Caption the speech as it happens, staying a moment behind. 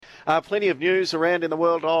Plenty of news around in the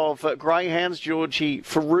world of greyhounds. Georgie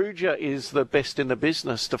Ferrugia is the best in the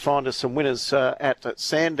business to find us some winners at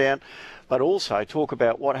Sandown. But also talk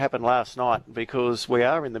about what happened last night, because we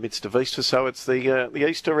are in the midst of Easter, so it's the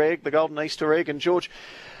Easter egg, the golden Easter egg. And George,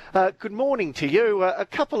 good morning to you. A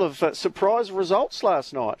couple of surprise results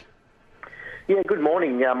last night. Yeah, good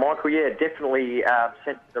morning, Michael. Yeah, definitely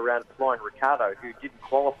centred around Flying Ricardo, who didn't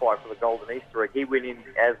qualify for the Golden Easter Egg. He went in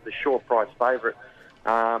as the short price favourite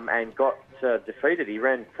and got defeated. He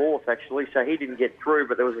ran fourth, actually, so he didn't get through,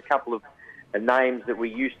 but there was a couple of names that we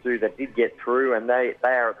used to that did get through, and they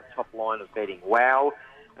are at the top line of betting. Wow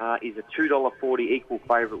is a $2.40 equal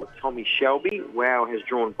favourite with Tommy Shelby. Wow has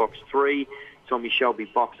drawn box 3. Tommy Shelby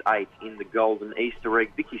box 8 in the Golden Easter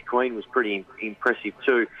Egg. Vicky's Queen was pretty impressive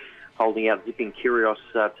too, holding out Zipping Curios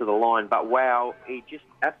to the line. But wow, he just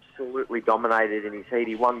absolutely dominated in his heat.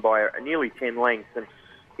 He won by nearly 10 lengths, and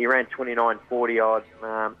he ran 29.40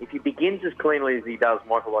 odd. If he begins as cleanly as he does,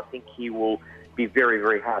 Michael, I think he will be very,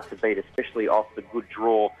 very hard to beat, especially off the good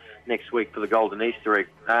draw next week for the Golden Easter Egg.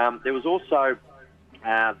 There was also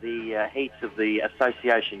the heats of the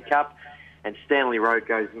Association Cup, and Stanley Road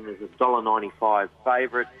goes in as a $1.95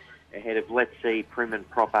 favourite, ahead of Let's See, Prim and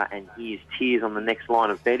Proper, and Here's Tears on the next line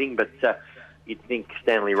of betting. But you'd think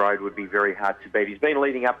Stanley Road would be very hard to beat. He's been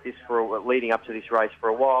leading up to this race for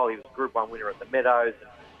a while. He was Group 1 winner at the Meadows.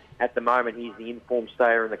 At the moment, he's the informed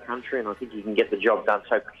stayer in the country, and I think he can get the job done.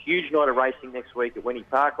 So, huge night of racing next week at Wenny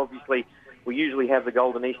Park. Obviously, we usually have the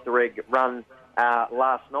Golden Easter Egg run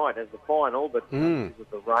last night as the final, but because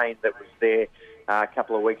of the rain that was there a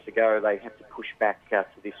couple of weeks ago, they had to push back to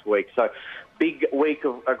this week. So, big week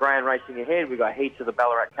of greyhound racing ahead. We've got heats of the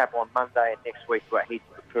Ballarat Cup on Monday, and next week we've got heats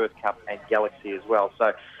of the Perth Cup and Galaxy as well.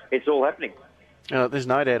 So, it's all happening. There's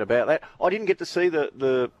no doubt about that. I didn't get to see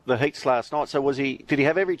the heats last night, so did he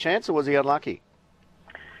have every chance, or was he unlucky?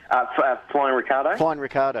 Flying Ricardo? Flying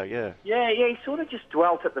Ricardo, yeah. Yeah, he sort of just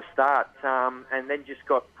dwelt at the start and then just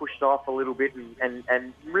got pushed off a little bit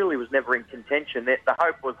and really was never in contention. The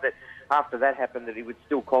hope was that after that happened that he would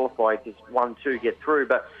still qualify, just 1-2 get through.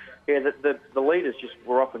 But, yeah, the leaders just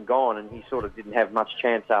were off and gone, and he sort of didn't have much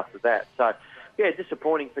chance after that. So, yeah,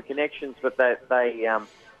 disappointing for Connections, but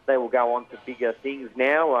they will go on to bigger things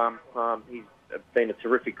now. He's been a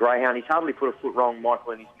terrific greyhound. He's hardly put a foot wrong,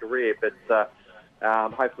 Michael, in his career, but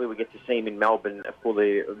hopefully we get to see him in Melbourne for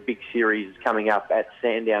the big series coming up at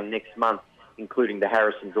Sandown next month, including the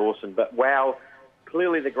Harrison Dawson. But wow,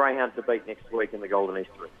 clearly the greyhound to beat next week in the Golden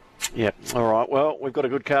Easter Egg. Yeah, all right. Well, we've got a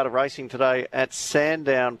good card of racing today at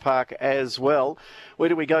Sandown Park as well. Where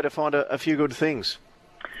do we go to find a few good things?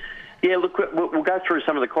 Yeah, look, we'll go through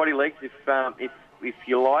some of the quaddy legs if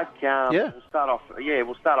you like. We'll start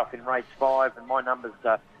off in race 5, and my numbers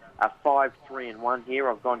are 5, 3 and 1 here.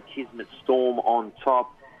 I've gone Kismet Storm on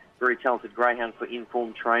top. Very talented greyhound for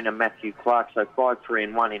informed trainer Matthew Clark. So 5, 3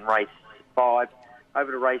 and 1 in race 5.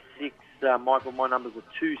 Over to race 6, Michael, my numbers are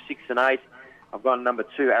 2, 6 and 8. I've got number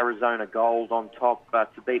 2 Arizona Gold on top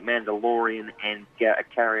to beat Mandalorian and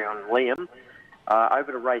Carry On Liam.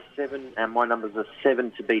 Over to race 7, and my numbers are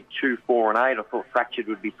 7 to beat 2, 4 and 8. I thought Fractured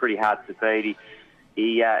would be pretty hard to beat.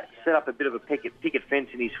 He set up a bit of a picket fence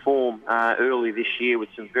in his form early this year with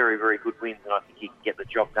some very, very good wins, and I think he can get the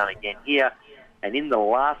job done again here. And in the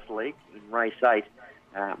last leg, in race 8,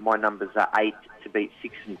 my numbers are 8 to beat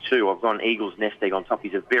 6 and 2. I've gone Eagles Nest Egg on top.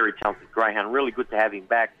 He's a very talented greyhound. Really good to have him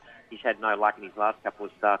back. He's had no luck in his last couple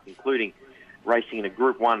of starts, including racing in a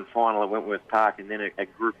Group 1 final at Wentworth Park and then a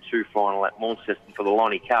Group 2 final at Launceston for the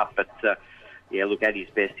Lonnie Cup. But yeah, look, at his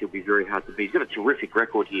best, he'll be very hard to beat. He's got a terrific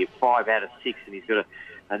record here, 5 out of 6, and he's got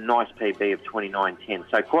a nice PB of 29.10.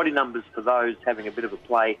 So quality numbers for those having a bit of a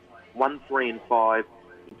play, 1, 3 and 5,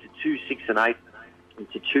 into 2, 6 and 8,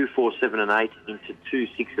 into 2, 4, 7 and 8, into 2,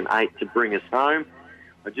 6 and 8 to bring us home.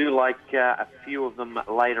 I do like a few of them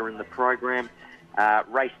later in the program.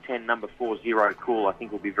 Race 10, number 4, Zero Cool, I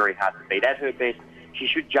think will be very hard to beat. At her best, she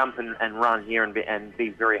should jump and run here and be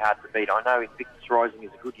very hard to beat. I know Invictus Rising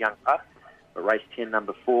is a good young pup, but race 10,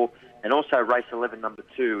 number 4, and also race 11, number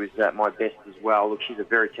 2 is my best as well. Look, she's a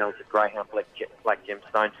very talented greyhound, Black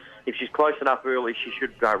Gemstone. If she's close enough early, she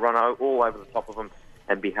should go run all over the top of them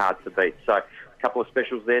and be hard to beat. So a couple of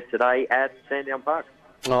specials there today at Sandown Park.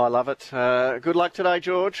 Oh, I love it. Good luck today,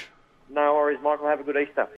 George. No worries, Michael. Have a good Easter.